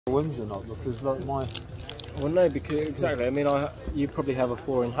Windsor not, because like my... Well, no, because exactly. I mean, you probably have a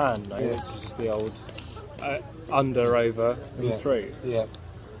 4 in hand now. Yeah. This is just the old under, over, and through. Yeah,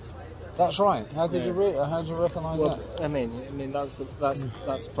 that's right. How did you recognise that? I mean that's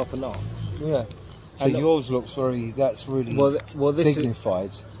the proper knot. Yeah. So And yours looks very. That's really this dignified.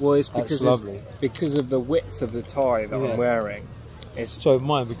 It's because that's lovely. Because of the width of the tie that I'm wearing. So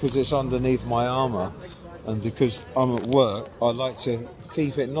mine, because it's underneath my armour, and because I'm at work, I like to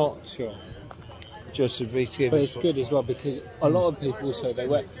keep it not just to be. But it's good as well because a lot of people also they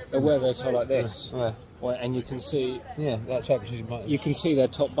wear their tie like this, and you can see. Yeah, that's actually my. You can see their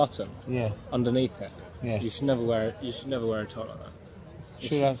top button. Yeah. Underneath it. Yeah. You should never wear it. You should never wear a tie like that.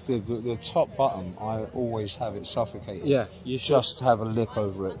 Should have to, the top button. I always have it suffocated. Yeah, you should just have a lip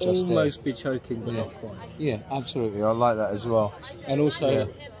over it. Just almost be choking, but not quite. Yeah, absolutely. I like that as well. And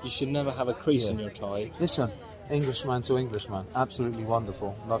also, you should never have a crease in your tie. Listen, Englishman to Englishman, absolutely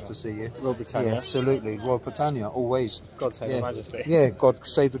wonderful. Love to see you. Royal Britannia. Yeah, absolutely. Royal Britannia, always. God save Her Majesty. Yeah, God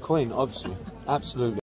save the Queen, obviously. Absolutely.